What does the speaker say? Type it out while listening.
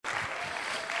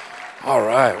All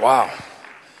right, wow. How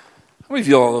many of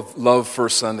you all love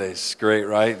First Sundays? Great,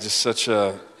 right? Just such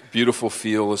a beautiful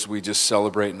feel as we just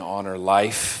celebrate and honor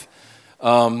life.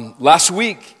 Last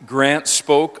week, Grant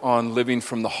spoke on living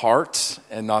from the heart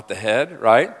and not the head,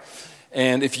 right?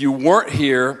 And if you weren't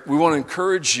here, we want to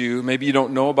encourage you, maybe you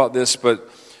don't know about this, but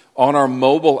on our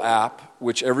mobile app,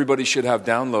 which everybody should have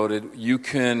downloaded, you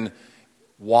can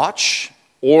watch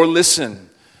or listen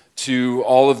to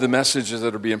all of the messages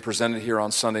that are being presented here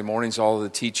on Sunday mornings, all of the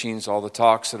teachings, all the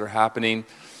talks that are happening.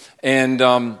 And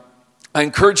I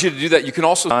encourage you to do that. You can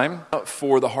also time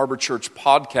for the Harbor Church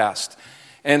podcast.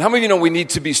 And how many of you know we need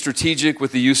to be strategic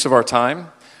with the use of our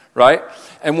time, right?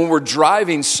 And when we're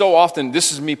driving, so often,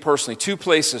 this is me personally, two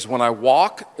places. When I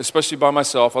walk, especially by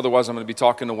myself, otherwise I'm going to be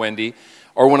talking to Wendy,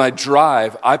 or when I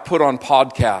drive, I put on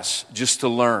podcasts just to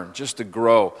learn, just to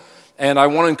grow. And I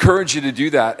want to encourage you to do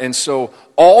that. And so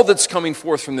all that's coming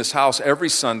forth from this house every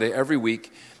Sunday, every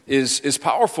week, is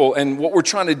powerful. And what we're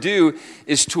trying to do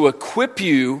is to equip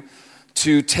you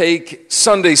to take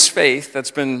Sunday's faith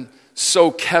that's been so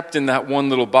kept in that one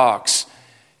little box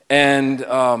and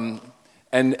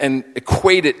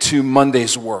equate it to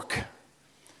Monday's work.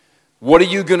 What are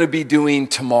you going to be doing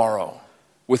tomorrow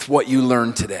with what you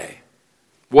learned today?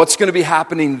 What's going to be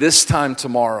happening this time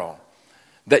tomorrow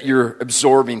that you're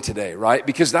absorbing today, right?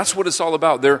 Because that's what it's all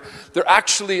about. There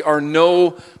actually are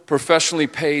no professionally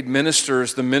paid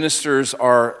ministers. The ministers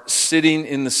are sitting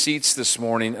in the seats this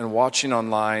morning and watching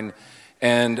online.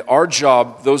 And our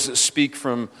job, those that speak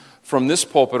from this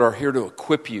pulpit, are here to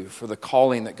equip you for the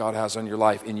calling that God has on your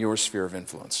life in your sphere of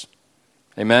influence.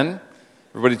 Amen?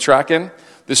 Everybody tracking?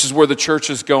 This is where the church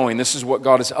is going. This is what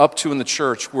God is up to in the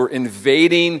church. We're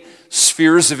invading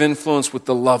spheres of influence with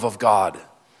the love of God,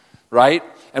 right?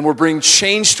 And we're bringing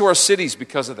change to our cities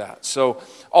because of that. So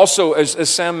also, as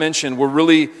Sam mentioned, we're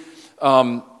really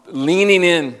leaning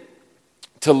in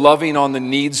to loving on the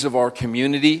needs of our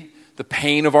community, the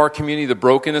pain of our community, the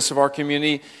brokenness of our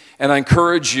community. And I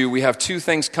encourage you, we have two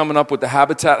things coming up with the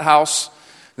Habitat House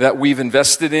that we've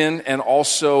invested in, and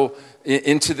also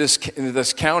into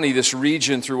this county, this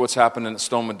region, through what's happening at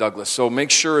Stoneman Douglas. So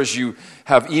make sure as you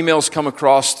have emails come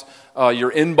across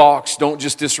your inbox, don't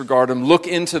just disregard them. Look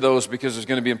into those because there's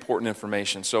going to be important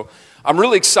information. So I'm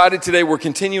really excited today. We're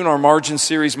continuing our Margin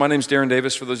series. My name's Darren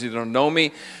Davis. For those of you that don't know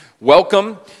me,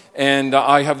 welcome. And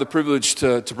I have the privilege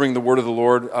to bring the word of the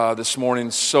Lord this morning.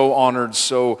 So honored,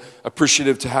 so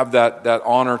appreciative to have that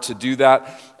honor to do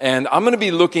that. And I'm going to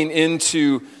be looking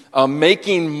into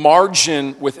making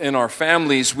margin within our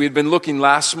families. We had been looking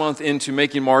last month into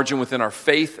making margin within our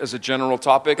faith as a general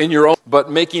topic,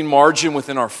 but making margin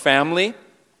within our family.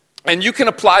 And you can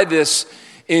apply this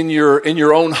in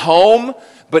your own home,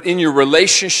 but in your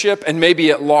relationship, and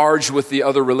maybe at large with the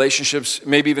other relationships,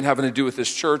 maybe even having to do with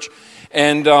this church.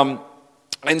 And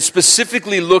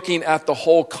specifically looking at the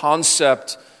whole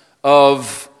concept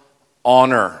of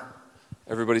honor.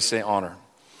 Everybody say honor.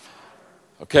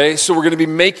 Okay, so we're going to be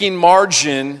making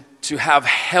margin to have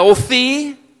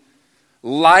healthy,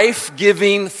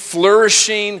 life-giving,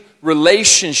 flourishing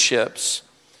relationships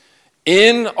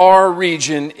in our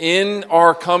region, in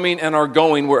our coming and our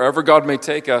going, wherever God may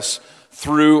take us,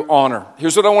 through honor.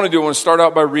 Here's what I want to do. I want to start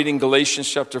out by reading Galatians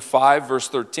chapter 5, verse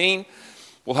 13.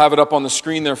 We'll have it up on the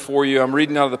screen there for you. I'm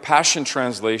reading out of the Passion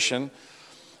Translation.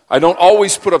 I don't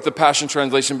always put up the Passion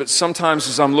Translation, but sometimes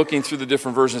as I'm looking through the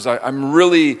different versions, I'm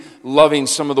really loving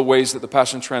some of the ways that the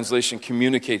Passion Translation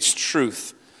communicates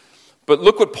truth. But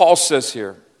look what Paul says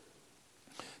here.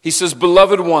 He says,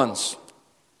 "Beloved ones,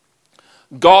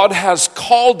 God has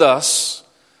called us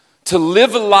to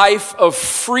live a life of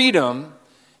freedom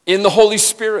in the Holy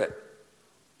Spirit."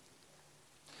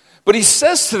 But he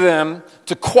says to them,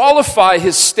 to qualify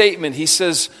his statement, he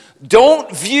says,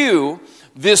 don't view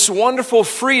this wonderful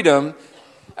freedom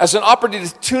as an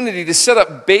opportunity to set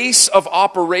up base of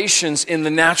operations in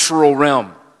the natural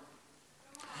realm.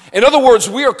 In other words,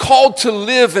 we are called to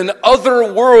live an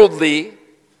otherworldly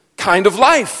kind of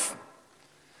life.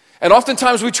 And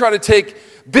oftentimes we try to take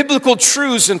biblical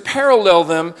truths and parallel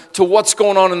them to what's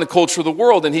going on in the culture of the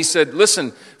world. And he said,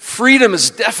 listen, freedom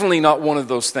is definitely not one of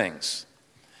those things.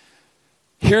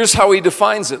 Here's how he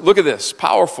defines it. Look at this,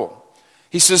 powerful.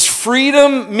 He says,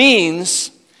 freedom means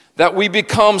that we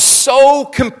become so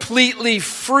completely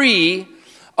free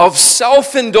of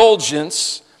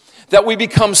self-indulgence that we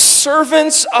become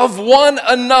servants of one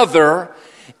another,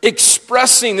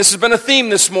 expressing, this has been a theme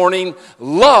this morning,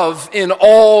 love in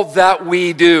all that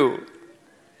we do.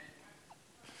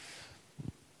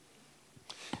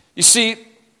 You see,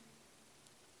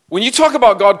 when you talk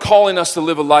about God calling us to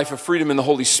live a life of freedom in the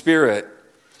Holy Spirit,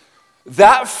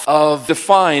 That of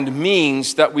defined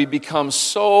means that we become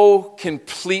so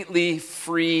completely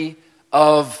free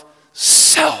of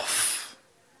self.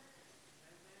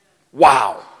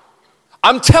 Wow.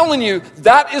 I'm telling you,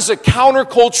 that is a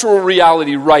countercultural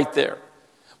reality right there.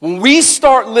 When we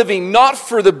start living not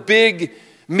for the big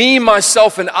me,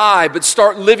 myself, and I, but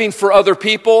start living for other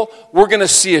people, we're going to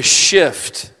see a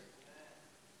shift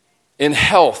in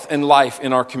health and life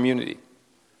in our community.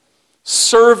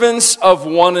 Servants of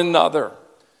one another,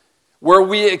 where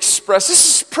we express,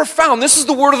 this is profound, this is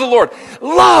the word of the Lord,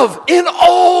 love in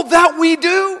all that we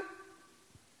do,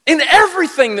 in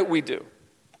everything that we do.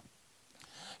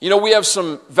 You know, we have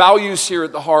some values here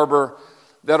at the Harbor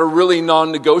that are really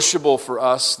non-negotiable for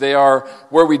us. They are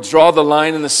where we draw the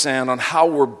line in the sand on how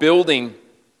we're building.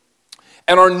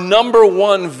 And our number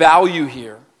one value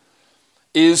here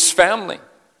is family.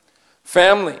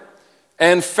 Family.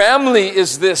 And family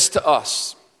is this to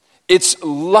us. It's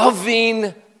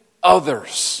loving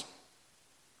others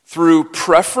through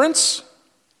preference,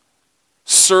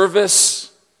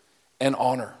 service, and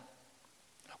honor.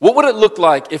 What would it look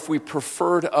like if we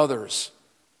preferred others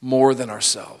more than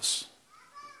ourselves?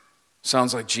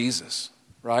 Sounds like Jesus,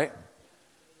 right?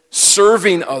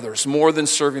 Serving others more than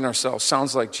serving ourselves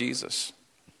sounds like Jesus.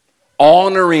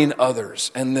 Honoring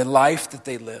others and the life that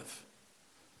they live.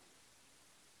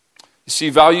 You see,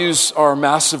 values are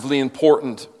massively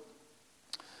important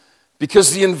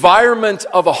because the environment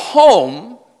of a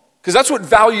home, because that's what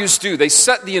values do. They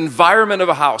set the environment of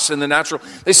a house in the natural.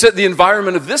 They set the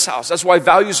environment of this house. That's why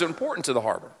values are important to the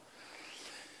Harbor.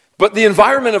 But the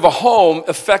environment of a home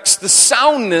affects the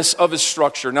soundness of its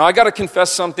structure. Now, I got to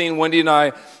confess something. Wendy and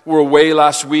I were away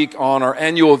last week on our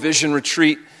annual vision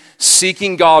retreat,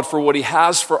 seeking God for what He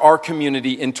has for our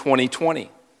community in 2020.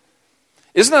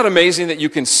 Isn't that amazing that you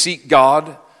can seek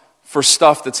God for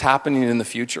stuff that's happening in the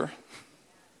future?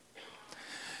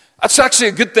 That's actually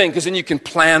a good thing because then you can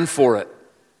plan for it.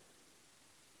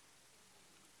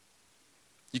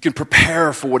 You can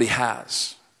prepare for what He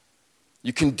has.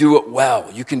 You can do it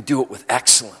well. You can do it with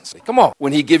excellence. Come on.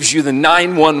 When He gives you the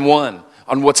 911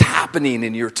 on what's happening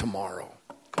in your tomorrow.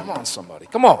 Come on, somebody.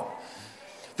 Come on.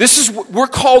 We're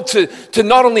called to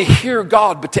not only hear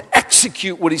God, but to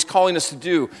execute what He's calling us to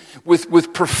do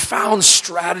with profound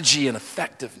strategy and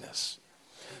effectiveness.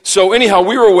 So anyhow,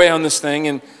 we were away on this thing,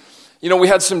 and we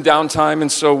had some downtime,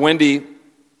 and so Wendy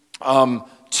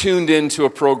tuned into a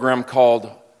program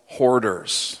called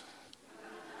Hoarders.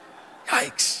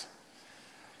 Yikes.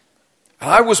 And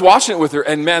I was watching it with her,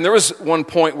 and man, there was one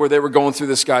point where they were going through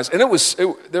this, guys, and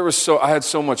I had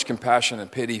so much compassion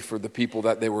and pity for the people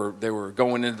that they were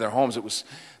going into their homes.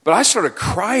 But I started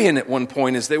crying at one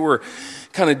point as they were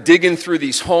kind of digging through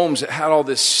these homes that had all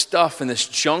this stuff and this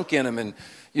junk in them, and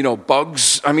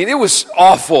bugs. I mean, it was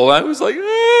awful. I was like,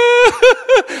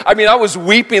 I was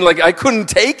weeping like I couldn't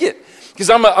take it.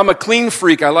 Because I'm a clean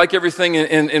freak. I like everything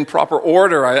in proper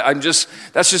order.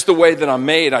 That's just the way that I'm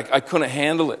made. I couldn't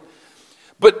handle it.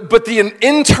 But the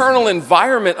internal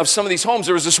environment of some of these homes,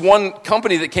 there was this one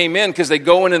company that came in because they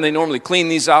go in and they normally clean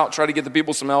these out, try to get the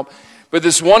people some help. But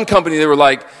this one company, they were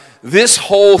like, this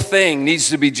whole thing needs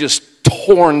to be just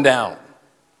torn down.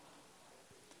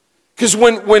 Because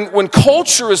when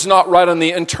culture is not right on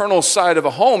the internal side of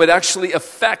a home, it actually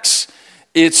affects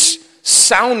its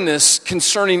soundness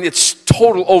concerning its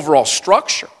total overall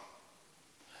structure.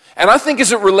 And I think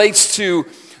as it relates to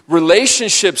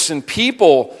relationships and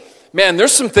people, man,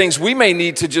 there's some things we may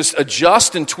need to just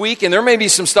adjust and tweak, and there may be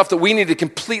some stuff that we need to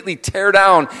completely tear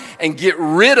down and get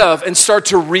rid of and start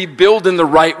to rebuild in the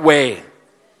right way.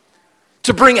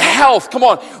 To bring health. Come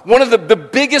on. One of the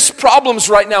biggest problems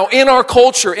right now in our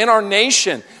culture, in our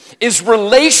nation, is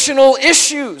relational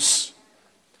issues.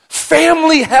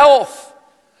 Family health.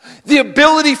 The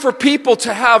ability for people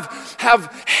to have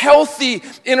healthy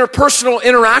interpersonal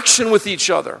interaction with each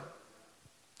other.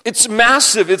 It's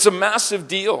massive. It's a massive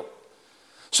deal.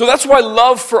 So that's why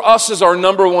love for us is our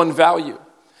number one value.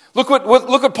 Look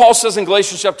what Paul says in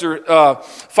Galatians chapter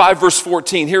 5, verse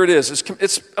 14. Here it is.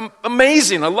 It's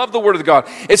amazing. I love the word of God.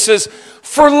 It says,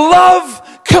 for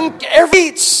love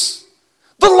completes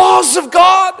the laws of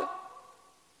God.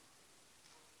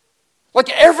 Like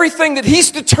everything that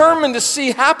He's determined to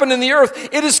see happen in the earth,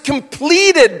 it is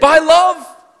completed by love.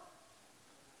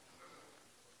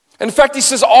 In fact, he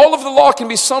says all of the law can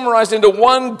be summarized into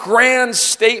one grand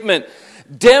statement.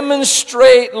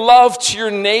 Demonstrate love to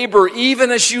your neighbor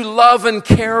even as you love and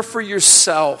care for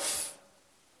yourself.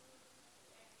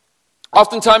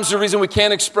 Oftentimes the reason we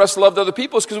can't express love to other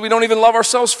people is because we don't even love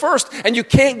ourselves first. And you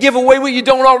can't give away what you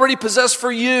don't already possess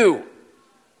for you.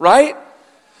 Right?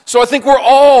 So I think we're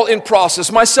all in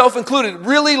process, myself included,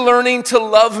 really learning to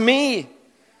love me.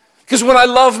 Because when I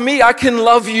love me, I can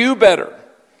love you better.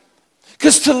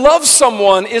 Because to love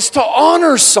someone is to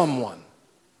honor someone.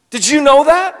 Did you know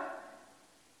that?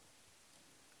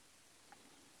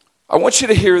 I want you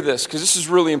to hear this because this is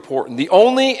really important. The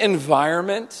only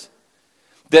environment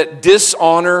that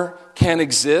dishonor can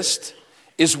exist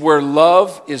is where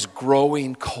love is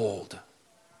growing cold.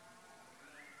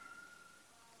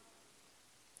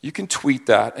 You can tweet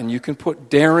that and you can put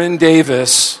Darren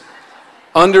Davis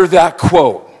under that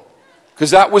quote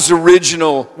because that was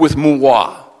original with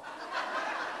moi.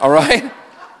 All right?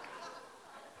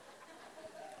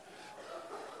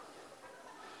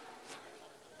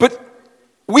 But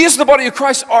we as the body of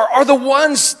Christ are the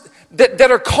ones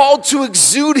that are called to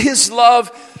exude his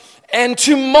love and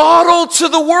to model to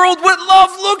the world what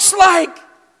love looks like.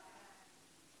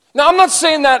 Now, I'm not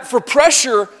saying that for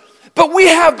pressure, but we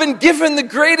have been given the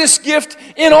greatest gift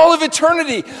in all of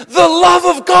eternity, the love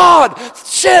of God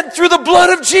shed through the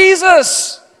blood of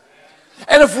Jesus.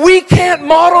 And if we can't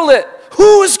model it,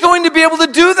 who is going to be able to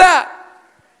do that?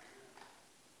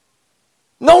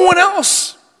 No one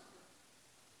else.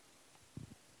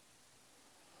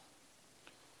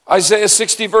 Isaiah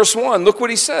 60 verse 1, look what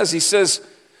he says. He says,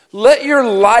 let your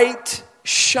light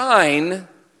shine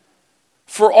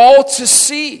for all to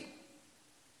see.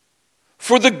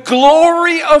 For the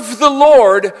glory of the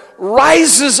Lord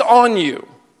rises on you.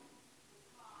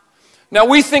 Now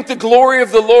we think the glory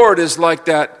of the Lord is like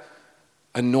that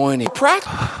anointing.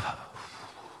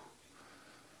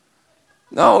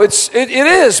 No, it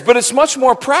is, but it's much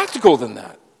more practical than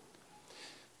that.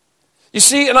 You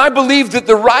see, and I believe that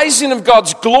the rising of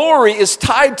God's glory is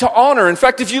tied to honor. In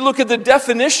fact, if you look at the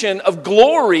definition of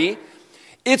glory,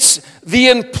 it's the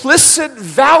implicit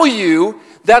value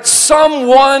that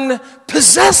someone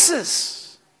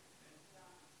possesses.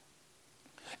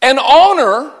 And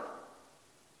honor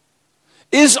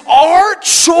is our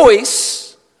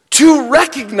choice to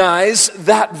recognize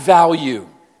that value.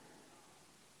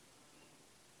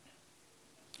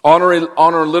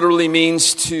 Honor literally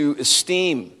means to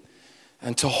esteem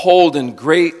and to hold in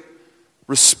great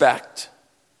respect.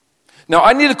 Now,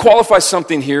 I need to qualify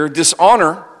something here.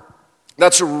 Dishonor,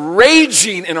 that's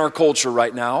raging in our culture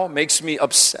right now, makes me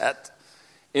upset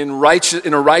in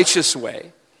a righteous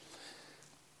way.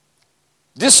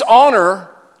 Dishonor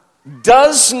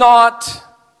does not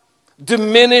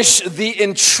diminish the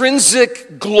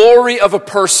intrinsic glory of a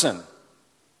person.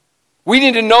 We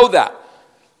need to know that.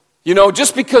 You know,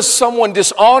 just because someone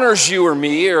dishonors you or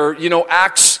me or,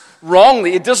 acts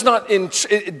wrongly, it does not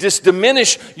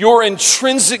diminish your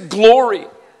intrinsic glory.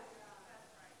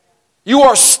 You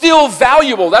are still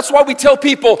valuable. That's why we tell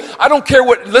people, I don't care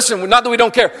what, listen, not that we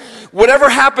don't care. Whatever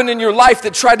happened in your life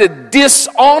that tried to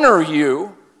dishonor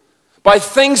you by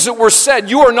things that were said,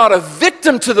 you are not a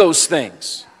victim to those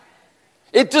things.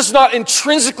 It does not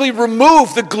intrinsically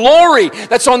remove the glory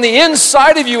that's on the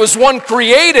inside of you as one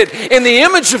created in the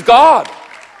image of God.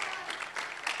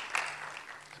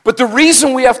 But the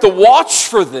reason we have to watch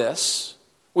for this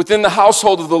within the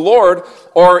household of the Lord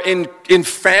or in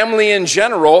family in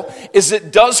general is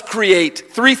it does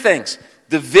create three things: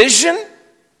 division,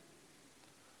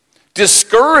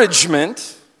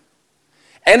 discouragement,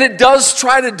 and it does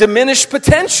try to diminish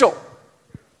potential.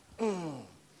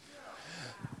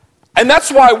 And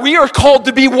that's why we are called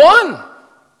to be one.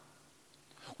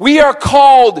 We are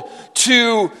called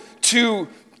to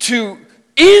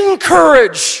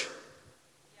encourage.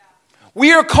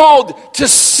 We are called to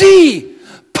see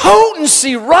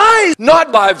potency rise,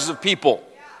 not lives of people.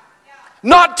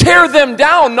 Not tear them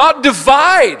down, not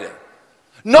divide,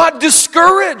 not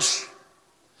discourage.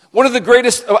 One of the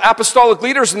greatest apostolic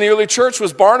leaders in the early church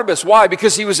was Barnabas. Why?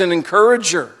 Because he was an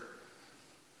encourager.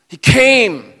 He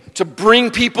came to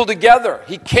bring people together.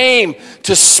 He came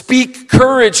to speak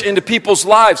courage into people's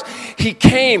lives. He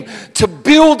came to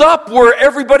build up where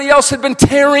everybody else had been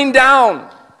tearing down.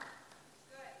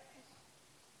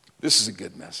 This is a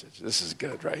good message. This is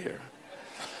good right here.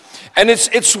 And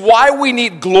it's why we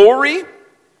need glory,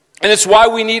 and it's why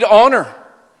we need honor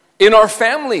in our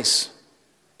families,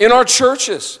 in our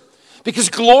churches. Because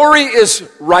glory is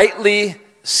rightly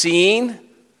seen,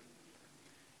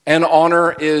 and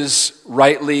honor is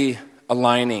rightly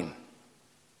aligning.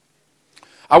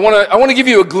 I want to give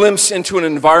you a glimpse into an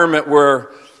environment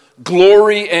where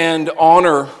glory and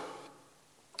honor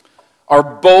are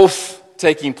both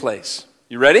taking place.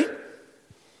 You ready?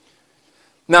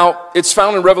 Now, it's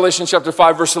found in Revelation chapter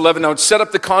 5, verse 11. Now, to set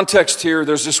up the context here,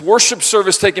 there's this worship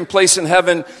service taking place in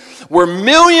heaven where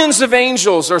millions of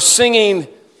angels are singing,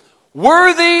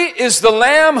 "Worthy is the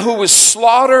Lamb who was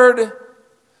slaughtered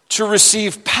to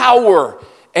receive power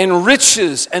and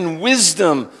riches and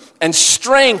wisdom and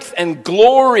strength and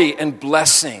glory and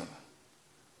blessing.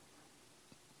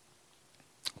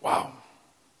 Wow.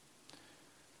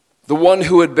 The one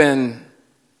who had been,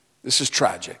 this is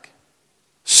tragic,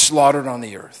 slaughtered on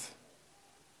the earth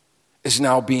is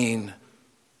now being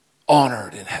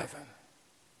honored in heaven.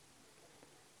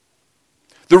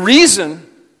 The reason,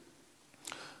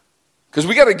 because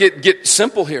we got to get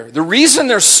simple here. The reason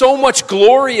there's so much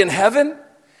glory in heaven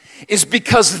is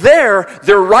because they're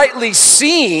rightly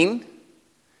seeing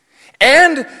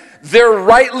and they're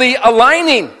rightly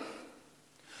aligning.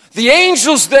 The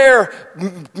angels there,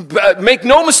 make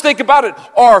no mistake about it,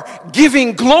 are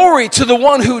giving glory to the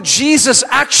one who Jesus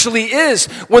actually is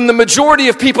when the majority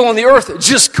of people on the earth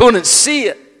just couldn't see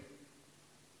it.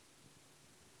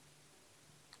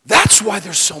 That's why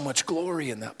there's so much glory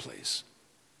in that place.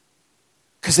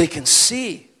 Because they can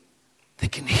see, they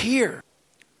can hear,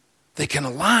 they can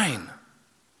align.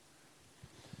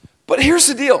 But here's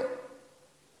the deal.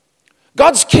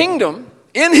 God's kingdom,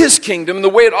 in his kingdom, the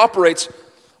way it operates,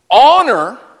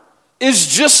 honor is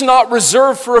just not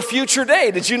reserved for a future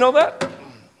day. Did you know that?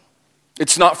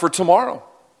 It's not for tomorrow.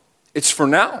 It's for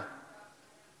now.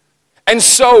 And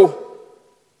so,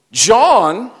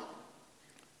 John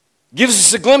gives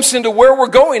us a glimpse into where we're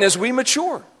going as we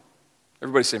mature.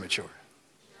 Everybody say mature.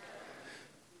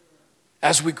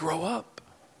 As we grow up,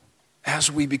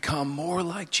 as we become more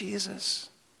like Jesus.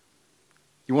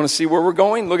 You want to see where we're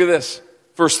going? Look at this.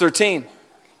 Verse 13.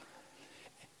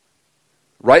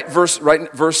 Next verse right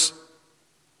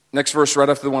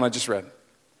after the one I just read.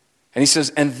 And he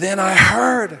says, and then I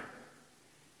heard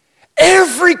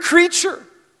every creature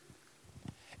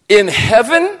in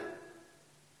heaven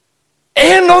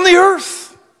and on the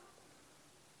earth.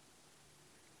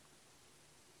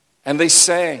 And they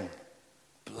sang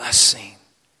blessing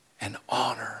and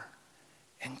honor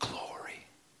and glory.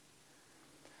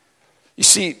 You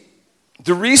see,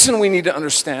 the reason we need to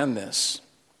understand this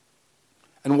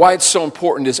and why it's so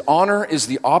important is honor is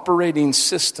the operating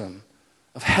system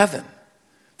of heaven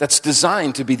that's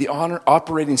designed to be the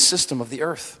operating system of the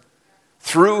earth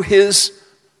through his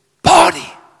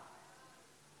body.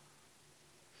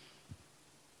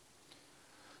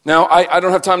 Now, I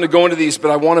don't have time to go into these, but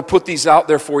I want to put these out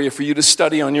there for you to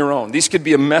study on your own. These could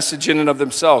be a message in and of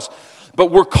themselves.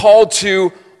 But we're called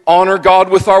to honor God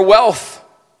with our wealth.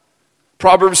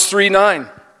 Proverbs 3:9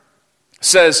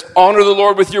 says, honor the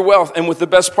Lord with your wealth and with the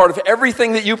best part of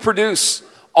everything that you produce.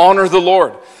 Honor the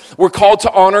Lord. We're called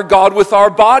to honor God with our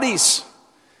bodies.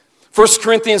 1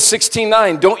 Corinthians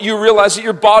 16:9, don't you realize that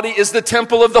your body is the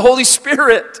temple of the Holy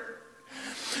Spirit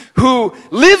who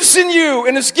lives in you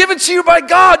and is given to you by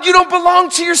God? You don't belong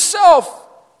to yourself.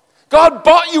 God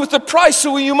bought you with a price,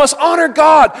 so you must honor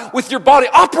God with your body.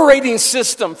 Operating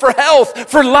system for health,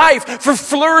 for life, for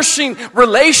flourishing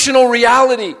relational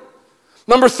reality.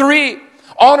 Number 3,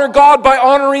 honor God by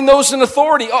honoring those in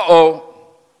authority.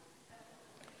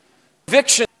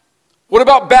 Conviction. What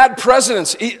about bad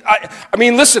presidents? I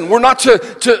mean, listen, we're not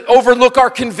to overlook our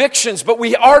convictions, but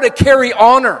we are to carry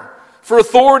honor for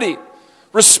authority.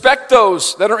 Respect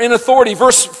those that are in authority.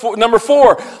 Number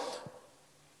 4,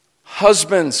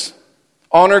 husbands,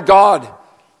 honor God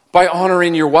by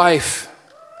honoring your wife.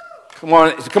 Come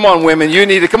on, women, you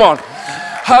need to, come on.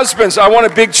 Husbands, I want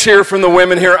a big cheer from the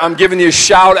women here. I'm giving you a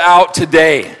shout out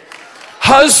today.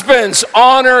 Husbands,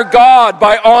 honor God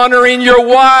by honoring your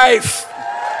wife.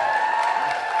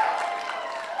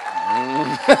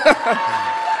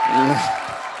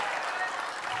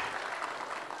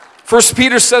 First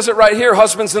Peter says it right here.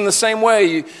 Husbands, in the same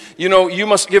way, you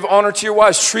must give honor to your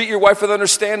wives. Treat your wife with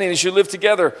understanding as you live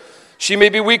together. She may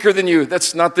be weaker than you.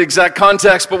 That's not the exact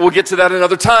context, but we'll get to that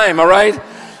another time, all right?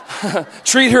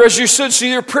 Treat her as you should so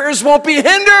your prayers won't be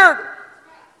hindered.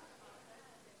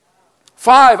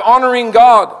 5, honoring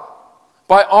God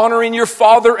by honoring your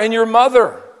father and your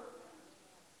mother.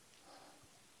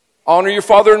 Honor your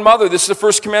father and mother. This is the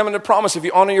first commandment of promise. If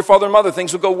you honor your father and mother,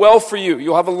 things will go well for you.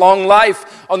 You'll have a long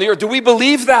life on the earth. Do we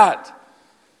believe that?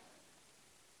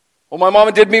 Well, my mom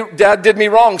and dad did me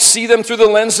wrong. See them through the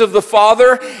lens of the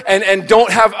Father and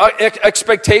don't have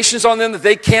expectations on them that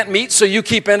they can't meet, so you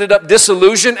ended up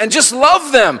disillusioned, and just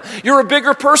love them. You're a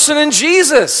bigger person in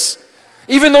Jesus.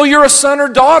 Even though you're a son or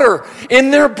daughter,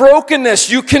 in their brokenness,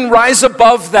 you can rise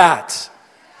above that.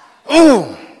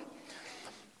 Ooh.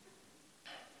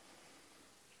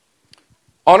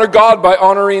 Honor God by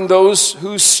honoring those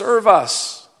who serve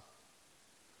us.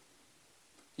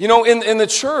 In the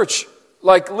church,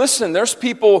 listen, there's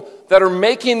people that are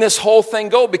making this whole thing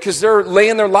go because they're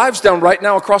laying their lives down right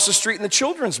now across the street in the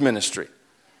children's ministry.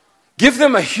 Give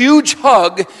them a huge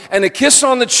hug and a kiss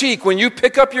on the cheek when you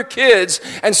pick up your kids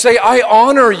and say, I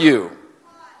honor you.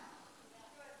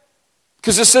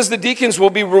 Because it says the deacons will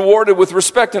be rewarded with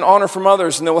respect and honor from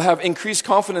others, and they will have increased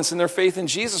confidence in their faith in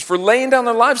Jesus for laying down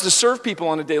their lives to serve people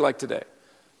on a day like today.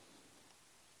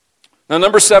 Now,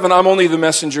 number 7, I'm only the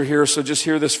messenger here, so just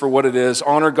hear this for what it is.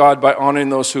 Honor God by honoring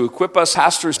those who equip us.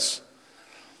 Pastors.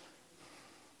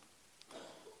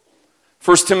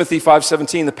 1 Timothy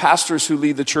 5:17, the pastors who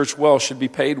lead the church well should be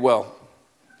paid well.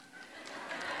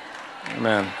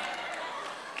 Amen.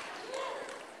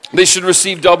 They should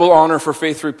receive double honor for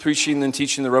faithful preaching and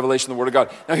teaching the revelation of the Word of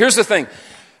God. Now here's the thing.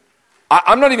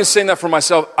 I'm not even saying that for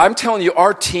myself. I'm telling you,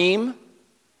 our team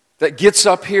that gets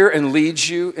up here and leads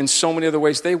you in so many other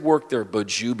ways, they work their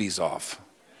bejubies off.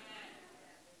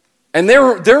 And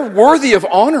they're worthy of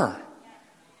honor.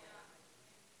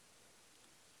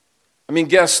 I mean,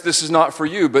 guess this is not for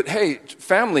you, but hey,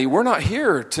 family, we're not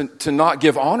here to not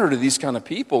give honor to these kind of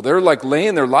people. They're like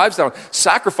laying their lives down,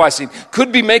 sacrificing,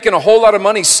 could be making a whole lot of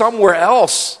money somewhere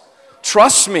else.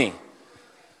 Trust me.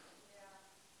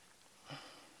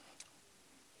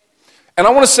 And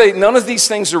I want to say none of these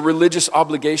things are religious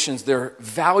obligations. They're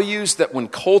values that when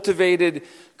cultivated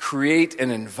create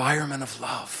an environment of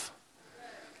love.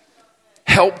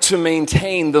 Help to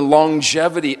maintain the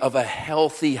longevity of a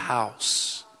healthy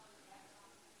house.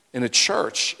 In a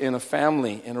church, in a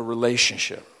family, in a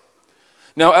relationship.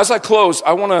 Now, as I close,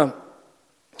 I want to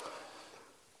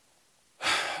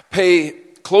pay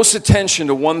close attention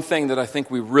to one thing that I think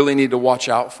we really need to watch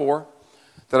out for,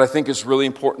 that I think is really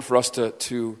important for us to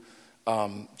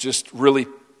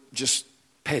just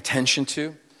pay attention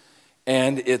to.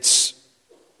 And it's,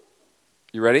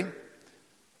 you ready?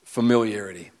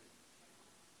 Familiarity.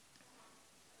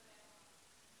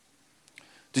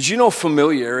 Did you know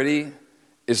familiarity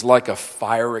is like a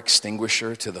fire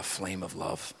extinguisher to the flame of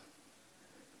love?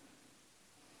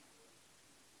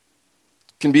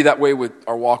 It can be that way with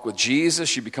our walk with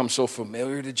Jesus. You become so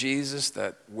familiar to Jesus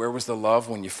that where was the love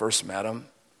when you first met him?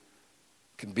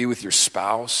 It can be with your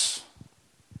spouse.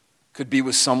 It could be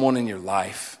with someone in your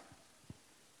life.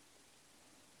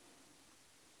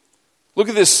 Look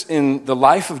at this in the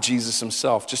life of Jesus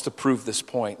himself, just to prove this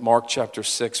point. Mark chapter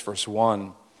 6, verse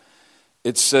 1.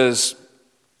 It says,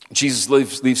 Jesus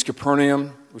leaves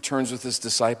Capernaum, returns with his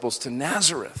disciples to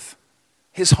Nazareth,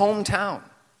 his hometown.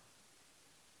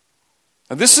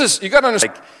 Now this is, you got to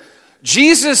understand,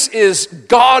 Jesus is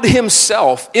God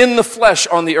himself in the flesh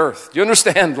on the earth. Do you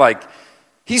understand? Like,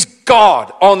 he's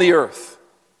God on the earth.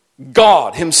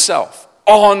 God himself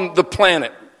on the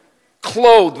planet,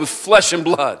 clothed with flesh and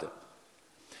blood.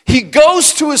 He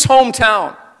goes to his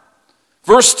hometown.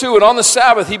 Verse 2, and on the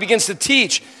Sabbath he begins to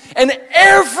teach, and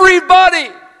everybody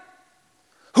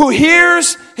who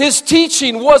hears his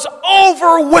teaching was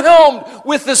overwhelmed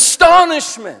with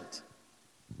astonishment.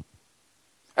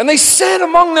 And they said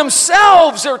among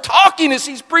themselves, they're talking as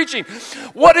he's preaching,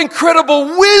 what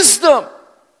incredible wisdom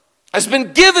has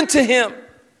been given to him.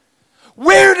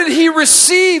 Where did he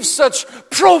receive such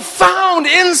profound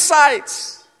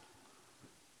insights?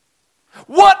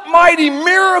 What mighty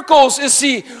miracles is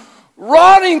he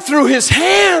wrought through his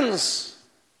hands?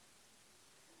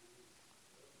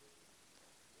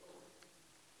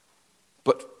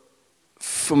 But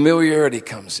familiarity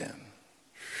comes in.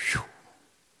 Whew.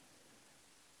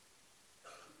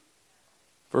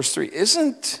 Verse 3,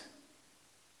 isn't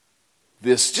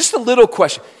this, just a little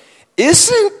question,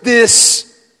 isn't this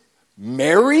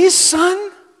Mary's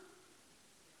son?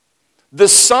 The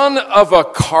son of a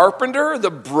carpenter, the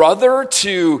brother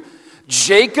to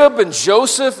Jacob and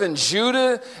Joseph and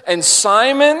Judah and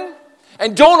Simon?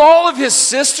 And don't all of his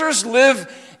sisters live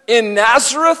in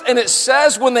Nazareth? And it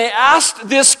says when they asked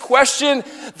this question,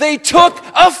 they took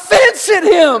offense at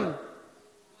him.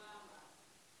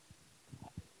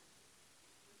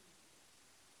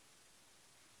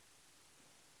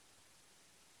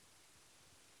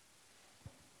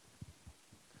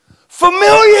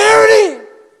 Familiarity,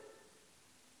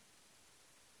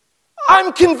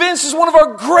 I'm convinced, is one of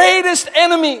our greatest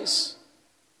enemies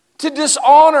to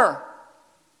dishonor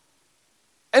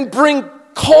and bring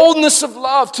coldness of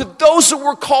love to those that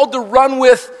we're called to run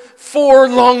with for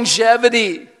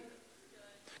longevity.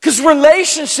 Because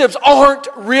relationships aren't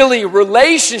really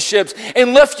relationships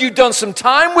unless you've done some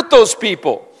time with those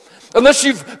people. Unless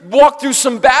you've walked through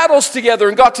some battles together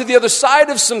and got to the other side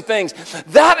of some things.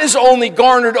 That is only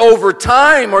garnered over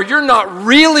time, or you're not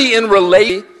really in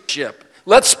relationship.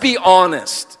 Let's be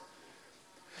honest.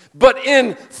 But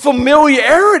in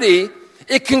familiarity,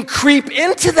 it can creep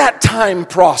into that time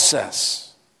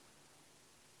process.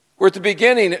 Where at the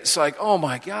beginning, it's like, oh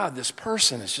my God, this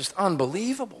person is just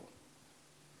unbelievable.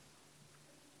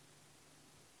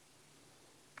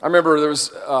 I remember there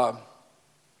was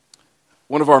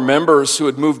one of our members who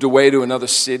had moved away to another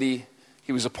city.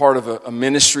 He was a part of a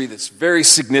ministry that's very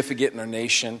significant in our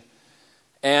nation.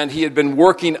 And he had been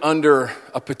working under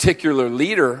a particular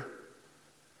leader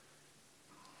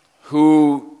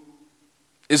who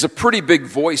is a pretty big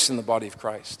voice in the body of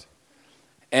Christ.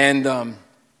 And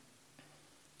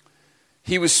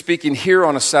he was speaking here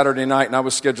on a Saturday night, and I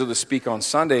was scheduled to speak on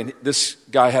Sunday. And this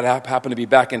guy had happened to be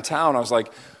back in town. I was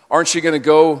like, aren't you going to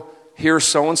go hear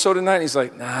so-and-so tonight? And he's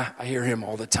like, nah, I hear him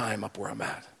all the time up where I'm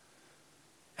at.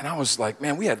 And I was like,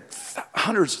 man, we had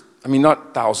hundreds, I mean,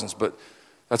 not thousands, but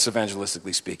that's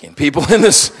evangelistically speaking, people in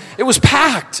this. It was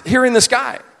packed hearing this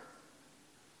guy.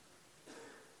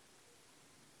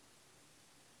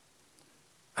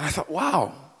 And I thought,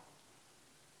 wow.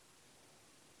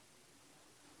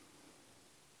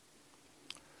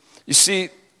 You see,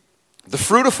 the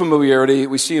fruit of familiarity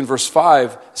we see in verse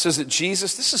 5 says that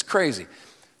Jesus, this is crazy,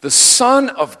 the Son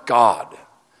of God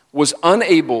was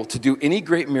unable to do any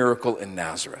great miracle in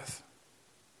Nazareth.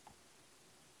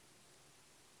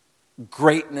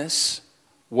 Greatness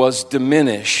was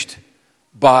diminished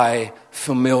by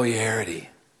familiarity.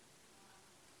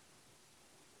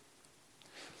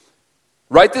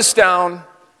 Write this down,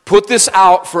 put this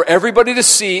out for everybody to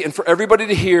see and for everybody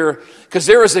to hear, because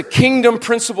there is a kingdom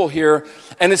principle here,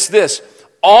 and it's this: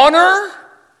 honor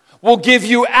will give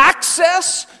you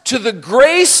access to the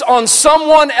grace on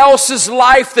someone else's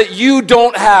life that you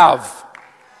don't have.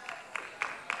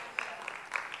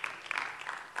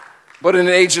 But in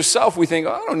an age of self, we think,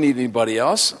 oh, I don't need anybody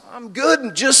else. I'm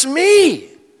good, just me.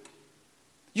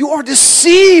 You are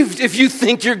deceived if you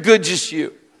think you're good, just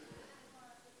you.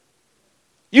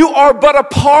 You are but a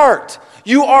part.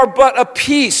 You are but a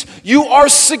piece. You are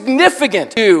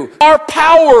significant. You are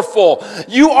powerful.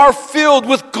 You are filled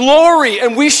with glory,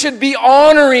 and we should be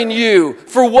honoring you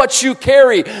for what you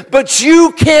carry. But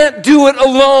you can't do it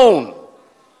alone.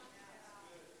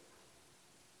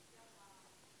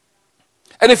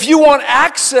 And if you want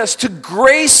access to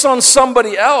grace on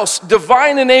somebody else,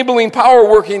 divine enabling power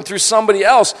working through somebody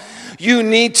else, you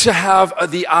need to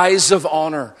have the eyes of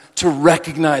honor to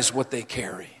recognize what they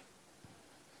carry.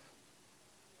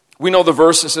 We know the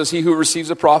verse that says, he who receives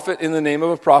a prophet in the name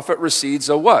of a prophet receives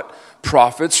a what?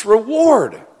 Prophet's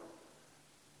reward.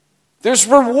 There's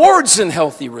rewards in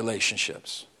healthy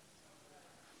relationships.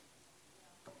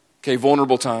 Okay,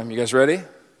 vulnerable time. You guys ready?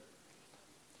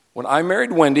 When I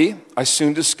married Wendy, I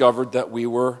soon discovered that we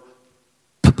were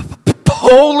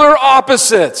polar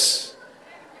opposites.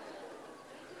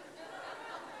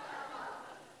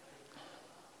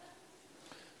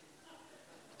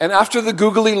 And after the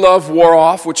googly love wore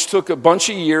off, which took a bunch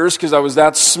of years because I was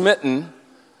that smitten,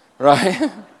 right?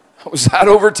 I was that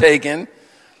overtaken.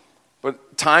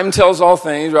 But time tells all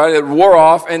things, right? It wore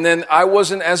off, and then I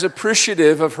wasn't as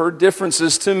appreciative of her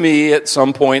differences to me at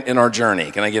some point in our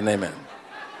journey. Can I get an amen?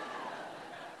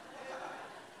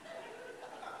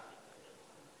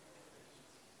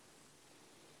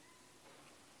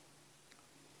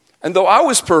 And though I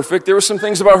was perfect, there were some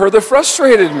things about her that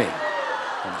frustrated me.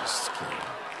 I'm just kidding.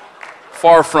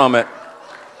 Far from it.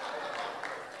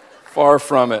 Far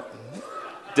from it.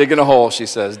 Digging a hole, she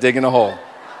says. Digging a hole.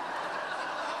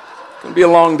 It's going to be a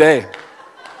long day.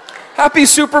 Happy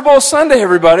Super Bowl Sunday,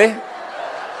 everybody.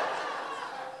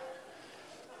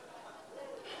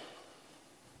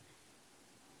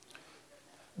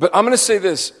 But I'm going to say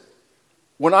this.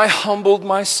 When I humbled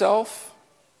myself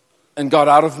and got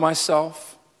out of myself,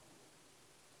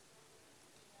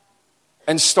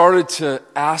 and started to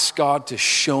ask God to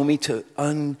show me, to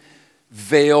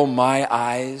unveil my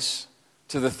eyes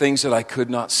to the things that I could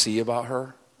not see about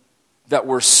her, that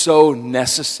were so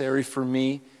necessary for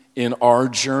me in our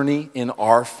journey, in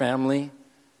our family,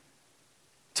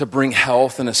 to bring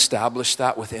health and establish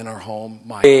that within our home,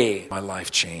 my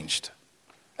life changed.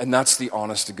 And that's the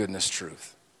honest to goodness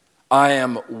truth. I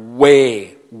am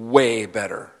way, way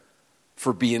better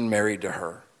for being married to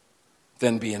her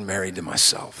than being married to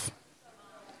myself.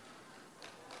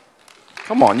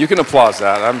 Come on, you can applaud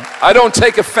that. I don't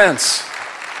take offense.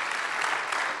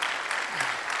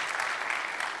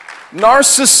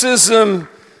 Narcissism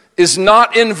is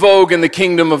not in vogue in the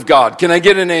kingdom of God. Can I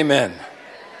get an amen?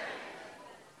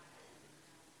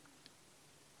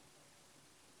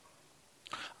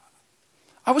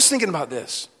 I was thinking about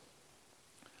this.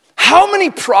 How many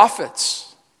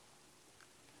prophets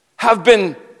have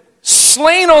been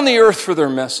slain on the earth for their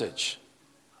message,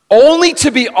 only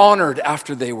to be honored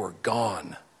after they were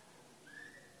gone?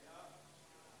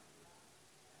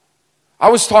 I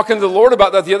was talking to the Lord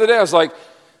about that the other day. I was like,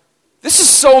 this is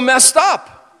so messed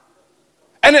up.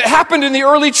 And it happened in the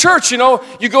early church. You know,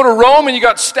 you go to Rome and you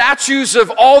got statues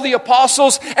of all the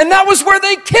apostles, and that was where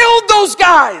they killed those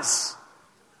guys.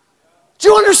 Do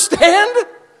you understand?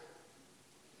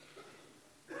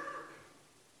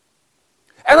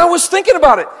 And I was thinking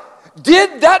about it.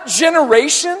 Did that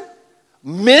generation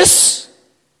miss,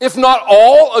 if not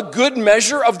all, a good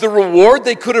measure of the reward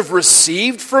they could have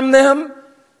received from them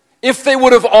if they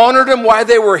would have honored them while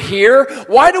they were here?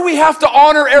 Why do we have to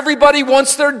honor everybody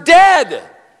once they're dead?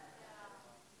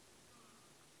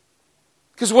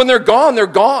 Because when they're gone, they're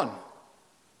gone.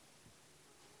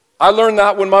 I learned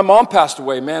that when my mom passed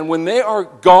away, man. When they are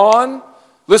gone,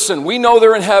 listen, we know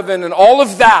they're in heaven and all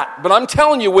of that, but I'm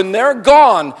telling you, when they're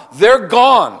gone, they're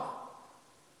gone.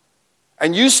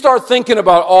 And you start thinking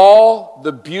about all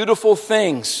the beautiful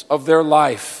things of their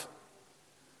life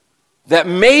that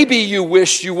maybe you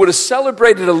wish you would have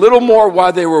celebrated a little more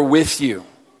while they were with you.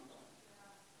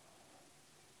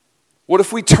 What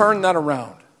if we turned that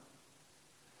around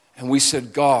and we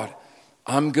said, God,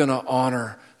 I'm going to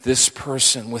honor this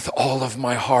person with all of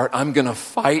my heart. I'm going to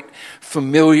fight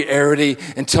familiarity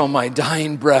until my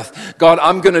dying breath. God,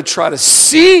 I'm going to try to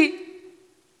see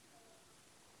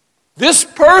this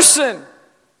person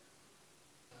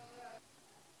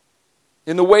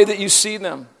in the way that you see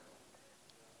them.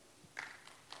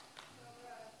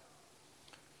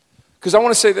 Because I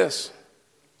want to say this.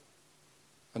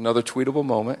 Another tweetable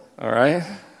moment, all right?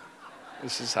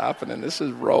 This is happening. This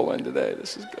is rolling today.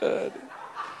 This is good.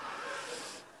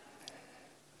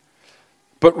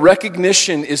 But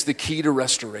recognition is the key to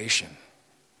restoration.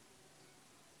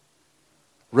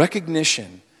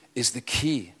 Recognition is the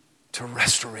key to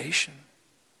restoration.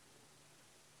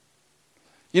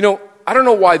 You know, I don't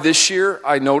know why this year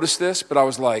I noticed this, but I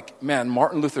was like, man,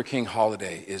 Martin Luther King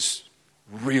holiday is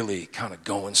really kind of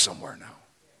going somewhere now.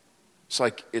 It's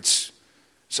like it's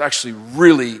actually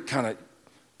really kind of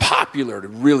popular to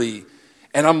really,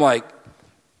 and I'm like,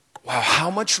 wow, how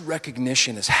much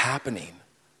recognition is happening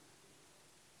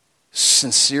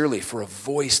sincerely for a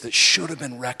voice that should have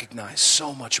been recognized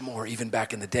so much more even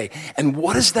back in the day. And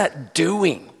what is that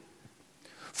doing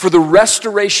for the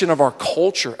restoration of our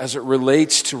culture as it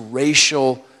relates to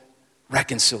racial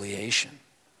reconciliation?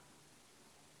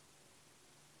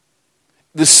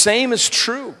 The same is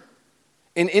true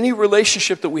in any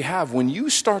relationship that we have. When you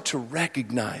start to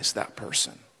recognize that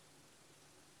person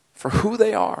for who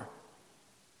they are,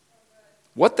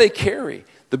 what they carry,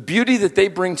 the beauty that they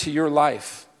bring to your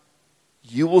life,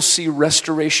 you will see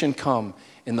restoration come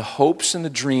in the hopes and the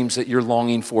dreams that you're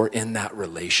longing for in that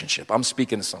relationship. I'm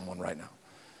speaking to someone right now.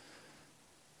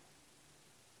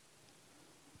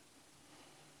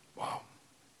 Wow.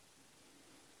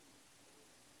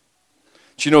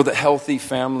 Do you know that healthy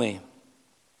family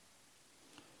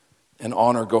and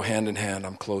honor go hand in hand?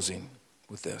 I'm closing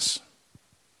with this.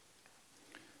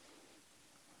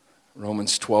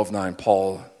 Romans 12:9,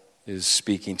 Paul is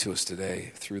speaking to us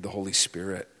today through the Holy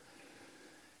Spirit.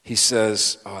 He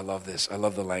says, oh, I love this. I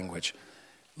love the language.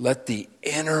 Let the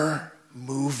inner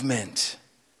movement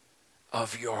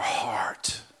of your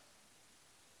heart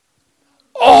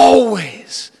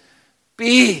always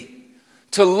be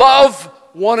to love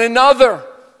one another.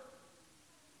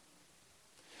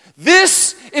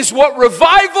 This is what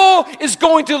revival is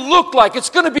going to look like.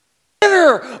 It's going to be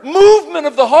inner movement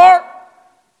of the heart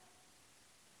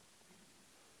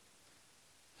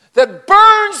that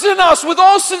burns in us with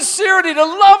all sincerity to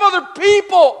love other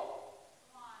people.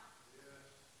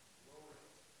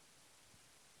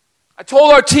 I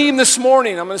told our team this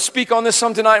morning, I'm going to speak on this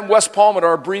some tonight in West Palm at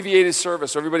our abbreviated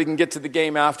service so everybody can get to the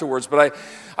game afterwards. But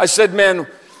I said, man,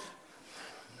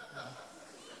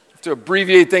 have to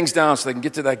abbreviate things down so they can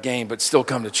get to that game but still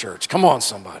come to church. Come on,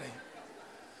 somebody.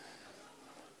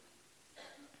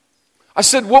 I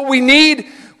said, what we need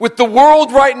with the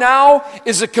world right now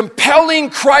is a compelling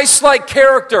Christ-like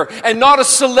character and not a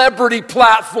celebrity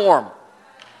platform.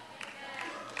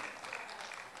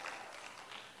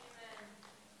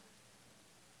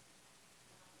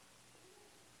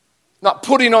 Not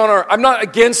putting on I'm not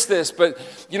against this, but,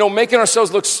 making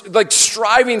ourselves look like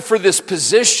striving for this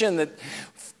position that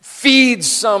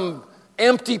feeds some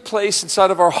empty place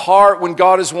inside of our heart when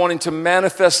God is wanting to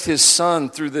manifest His Son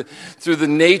through the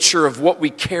nature of what we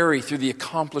carry through the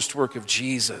accomplished work of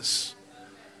Jesus.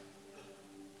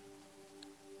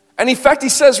 And in fact, He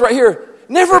says right here,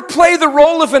 never play the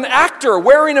role of an actor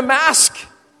wearing a mask.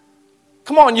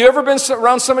 Come on, you ever been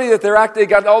around somebody that they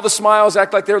got all the smiles,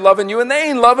 act like they're loving you, and they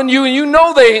ain't loving you, and you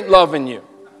know they ain't loving you.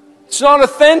 It's not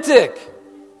authentic.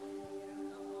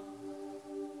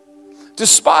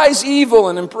 Despise evil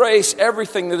and embrace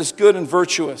everything that is good and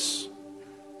virtuous.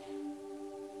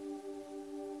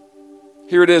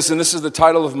 Here it is, and this is the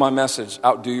title of my message,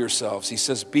 Outdo Yourselves. He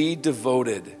says, be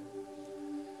devoted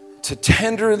to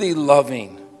tenderly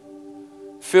loving.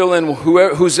 Fill in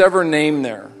who's ever named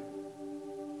there.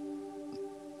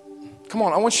 Come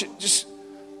on, I want you just...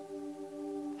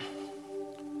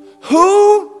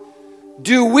 Who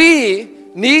do we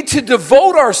need to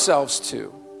devote ourselves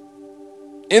to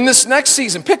in this next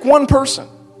season? Pick one person.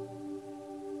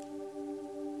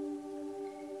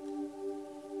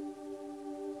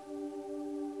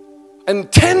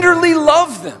 And tenderly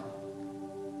love them.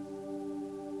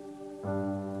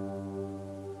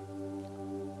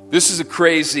 This is a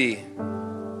crazy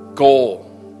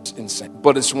goal. It's insane.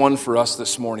 But it's one for us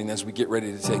this morning as we get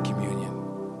ready to take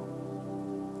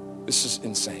communion. This is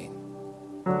insane.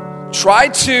 Try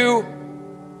to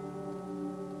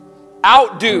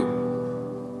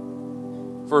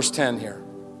outdo. Verse 10 here.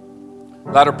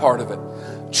 Latter part of it.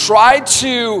 Try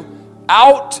to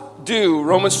outdo.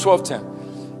 Romans 12:10.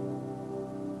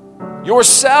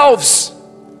 Yourselves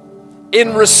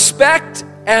in respect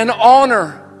and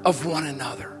honor of one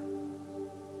another.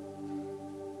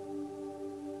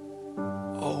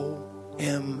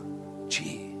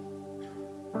 OMG.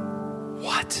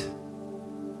 What?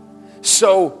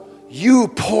 So you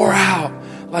pour out,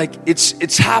 like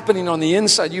it's happening on the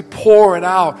inside. You pour it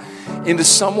out into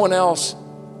someone else.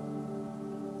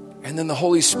 And then the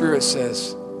Holy Spirit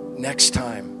says, next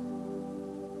time,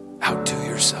 outdo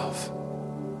yourself.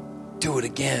 Do it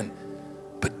again,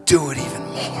 but do it even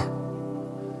more.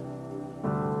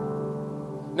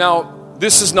 Now,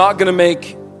 this is not going to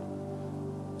make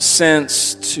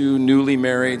sense to newly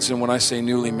marrieds. And when I say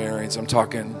newly marrieds, I'm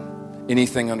talking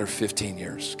anything under 15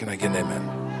 years. Can I get an amen?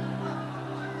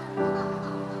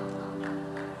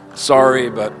 Sorry,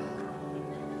 but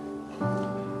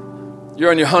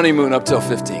you're on your honeymoon up till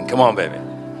 15. Come on, baby.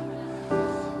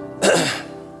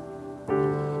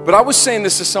 But I was saying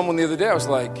this to someone the other day. I was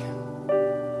like,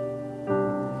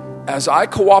 as I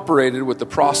cooperated with the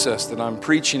process that I'm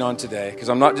preaching on today, because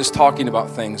I'm not just talking about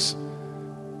things,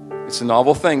 it's a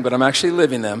novel thing, but I'm actually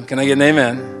living them. Can I get an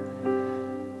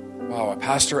amen? Wow, a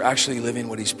pastor actually living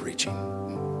what he's preaching.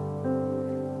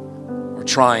 Or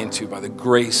trying to, by the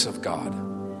grace of God.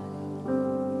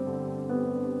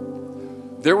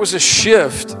 There was a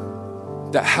shift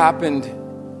that happened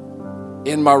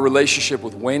in my relationship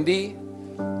with Wendy,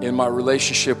 in my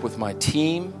relationship with my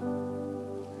team,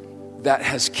 that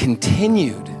has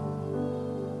continued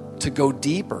to go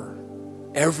deeper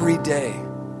every day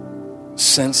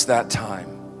since that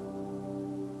time.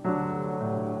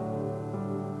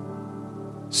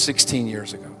 16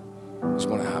 years ago is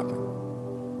when it happened.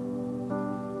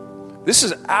 This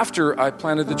is after I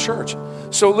planted the church.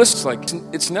 So listen,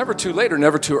 it's never too late or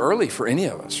never too early for any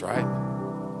of us, right?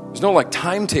 There's no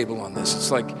timetable on this.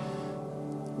 It's like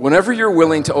whenever you're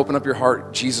willing to open up your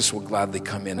heart, Jesus will gladly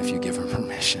come in if you give him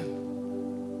permission.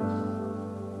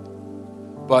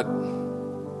 But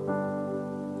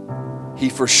he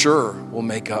for sure will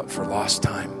make up for lost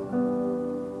time.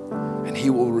 And he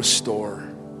will restore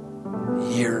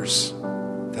years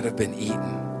that have been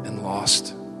eaten and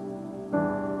lost.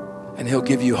 And he'll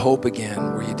give you hope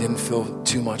again where you didn't feel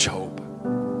too much hope.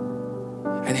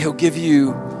 And he'll give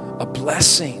you a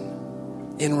blessing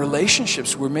in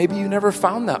relationships where maybe you never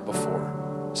found that before.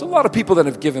 There's a lot of people that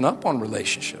have given up on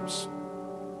relationships.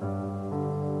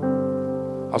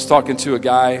 I was talking to a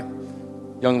guy,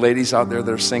 young ladies out there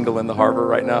that are single in the harbor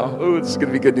right now. Oh, this is going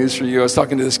to be good news for you. I was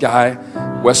talking to this guy,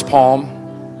 West Palm.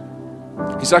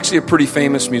 He's actually a pretty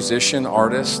famous musician,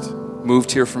 artist.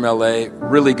 Moved here from LA.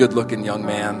 Really good looking young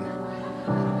man.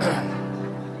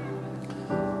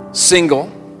 Single.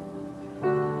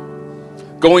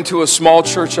 Going to a small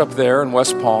church up there in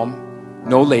West Palm.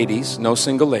 No ladies, no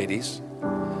single ladies.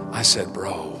 I said,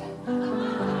 bro.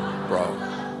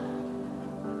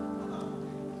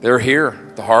 They're here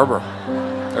at the harbor.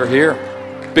 They're here.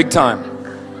 Big time.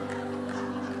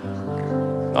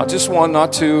 Not just one,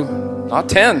 not two, not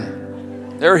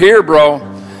 10. They're here, bro.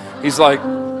 He's like,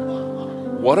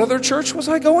 what other church was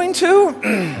I going to?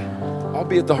 I'll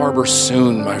be at the harbor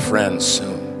soon, my friend,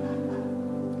 soon.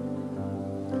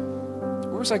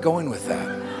 Where was I going with that?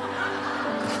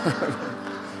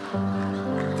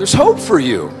 There's hope for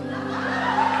you.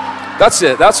 That's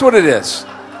it. That's what it is.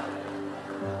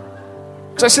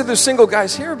 So I said, there's single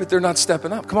guys here, but they're not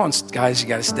stepping up. Come on, guys, you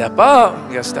got to step up.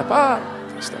 You got to step up.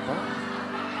 Step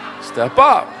up. Step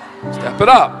up. Step it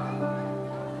up.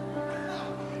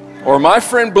 Or my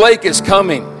friend Blake is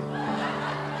coming.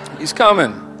 He's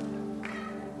coming.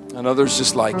 And others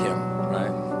just like him,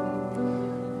 right?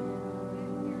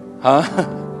 Huh?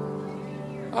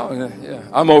 Oh, yeah.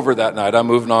 I'm over that night. I'm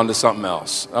moving on to something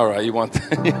else. All right, you want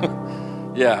that?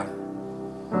 Yeah.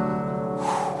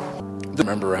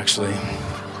 Remember, actually.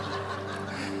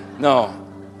 No.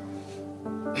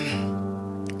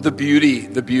 The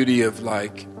beauty of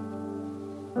like,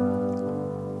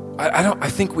 I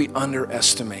think we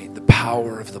underestimate the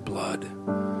power of the blood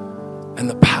and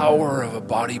the power of a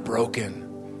body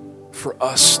broken for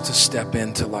us to step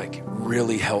into like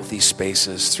really healthy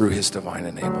spaces through his divine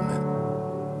enablement.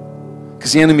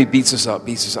 Because the enemy beats us up.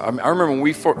 I remember when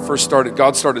we first started,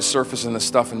 God started surfacing this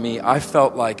stuff in me, I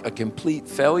felt like a complete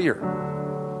failure.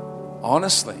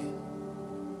 Honestly.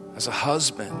 As a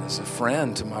husband, as a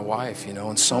friend to my wife,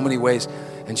 in so many ways.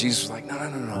 And Jesus was like, no.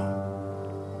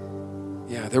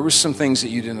 Yeah, there were some things that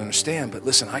you didn't understand, but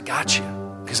listen, I got you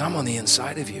because I'm on the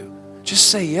inside of you.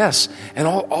 Just say yes, and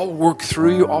I'll work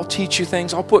through you. I'll teach you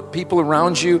things. I'll put people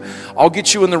around you. I'll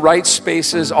get you in the right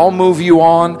spaces. I'll move you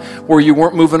on where you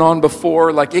weren't moving on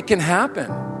before. Like, it can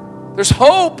happen. There's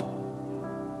hope.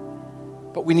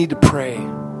 But we need to pray.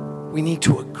 We need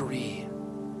to agree.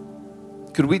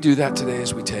 Could we do that today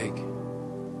as we take?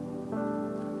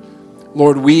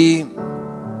 Lord, we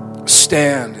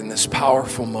stand in this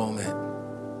powerful moment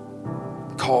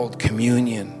called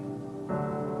communion.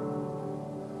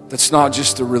 That's not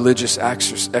just a religious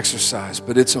exercise,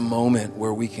 but it's a moment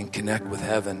where we can connect with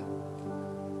heaven.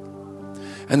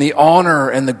 And the honor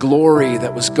and the glory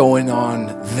that was going on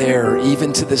there,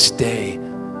 even to this day,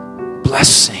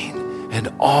 blessing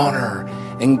and honor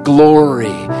and glory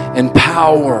and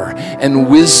power and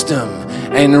wisdom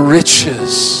and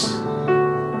riches.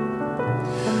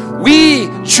 We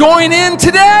join in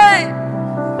today.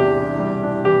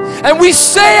 And we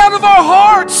say out of our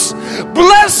hearts,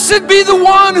 blessed be the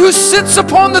one who sits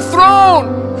upon the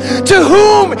throne, to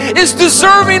whom is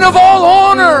deserving of all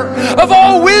honor, of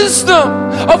all wisdom,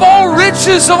 of all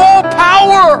riches, of all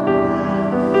power.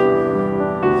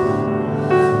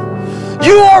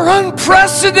 You are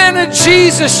unprecedented,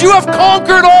 Jesus. You have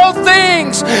conquered all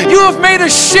things. You have made a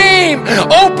shame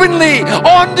openly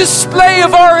on display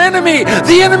of our enemy,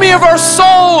 the enemy of our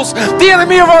souls, the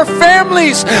enemy of our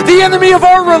families, the enemy of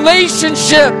our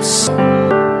relationships.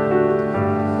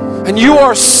 And you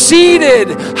are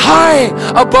seated high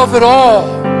above it all.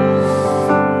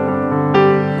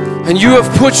 And you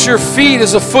have put your feet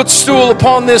as a footstool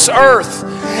upon this earth.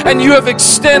 And you have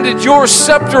extended your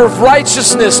scepter of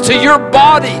righteousness to your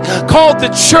body called the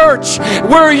church,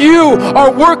 where you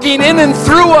are working in and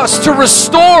through us to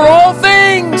restore all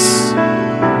things.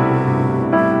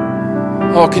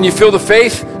 Oh, can you feel the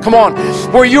faith? Come on.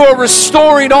 Where you are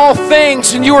restoring all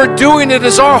things, and you are doing it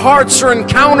as our hearts are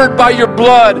encountered by your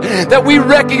blood, that we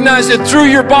recognize that through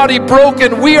your body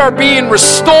broken, we are being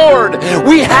restored.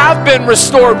 We have been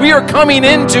restored. We are coming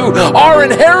into our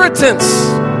inheritance.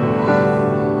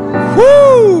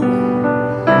 Woo!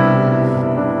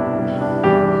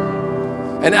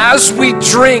 And as we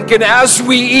drink and as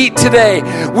we eat today,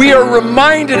 we are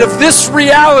reminded of this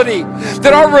reality,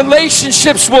 that our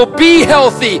relationships will be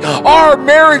healthy, our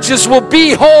marriages will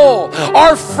be whole,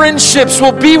 our friendships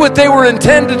will be what they were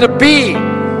intended to be.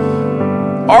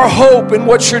 Our hope in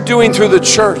what you're doing through the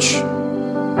church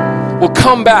will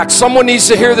come back. Someone needs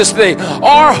to hear this today.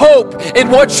 Our hope in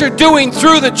what you're doing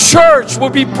through the church will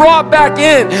be brought back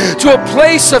in to a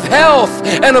place of health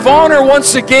and of honor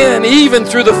once again, even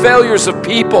through the failures of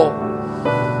people.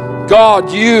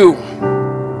 God, you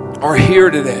are here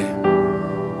today,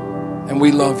 and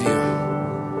we love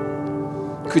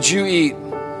you. Could you eat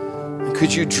and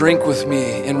could you drink with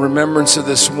me in remembrance of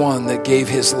this one that gave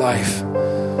his life,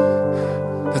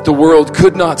 that the world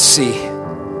could not see?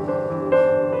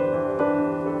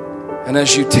 And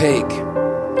as you take,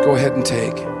 go ahead and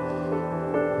take.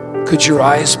 Could your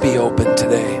eyes be open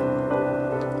today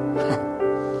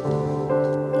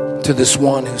to this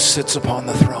one who sits upon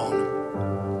the throne,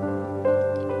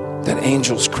 that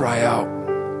angels cry out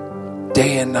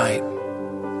day and night,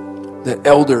 that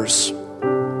elders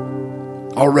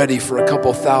already for a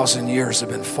couple thousand years have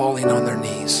been falling on their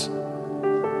knees,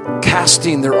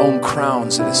 casting their own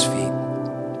crowns at his feet.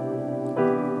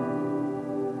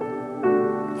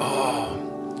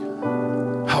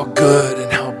 Good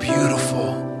and how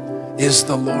beautiful is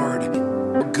the Lord.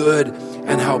 How good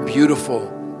and how beautiful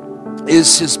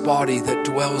is his body that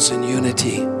dwells in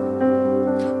unity.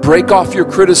 Break off your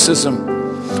criticism.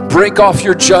 Break off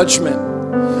your judgment.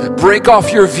 Break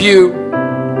off your view.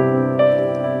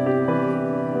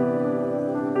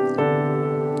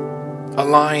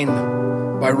 Align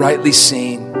by rightly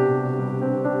seeing,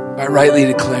 by rightly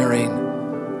declaring,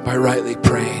 by rightly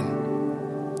praying.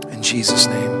 In Jesus'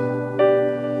 name.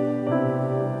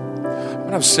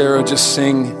 Have Sarah just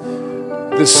sing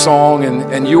this song,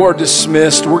 and you are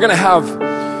dismissed. We're going to have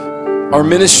Our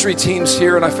ministry team's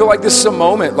here, and I feel like this is a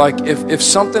moment, like if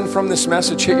something from this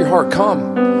message hit your heart,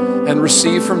 come and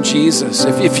receive from Jesus.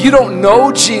 If you don't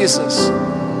know Jesus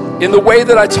in the way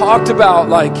that I talked about,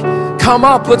 like, come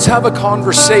up, let's have a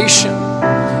conversation.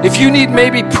 If you need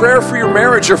maybe prayer for your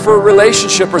marriage or for a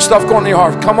relationship or stuff going in your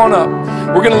heart, come on up.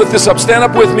 We're going to lift this up. Stand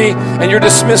up with me, and you're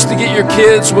dismissed to get your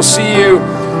kids. We'll see you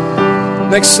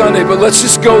next Sunday, but let's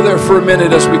just go there for a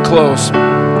minute as we close.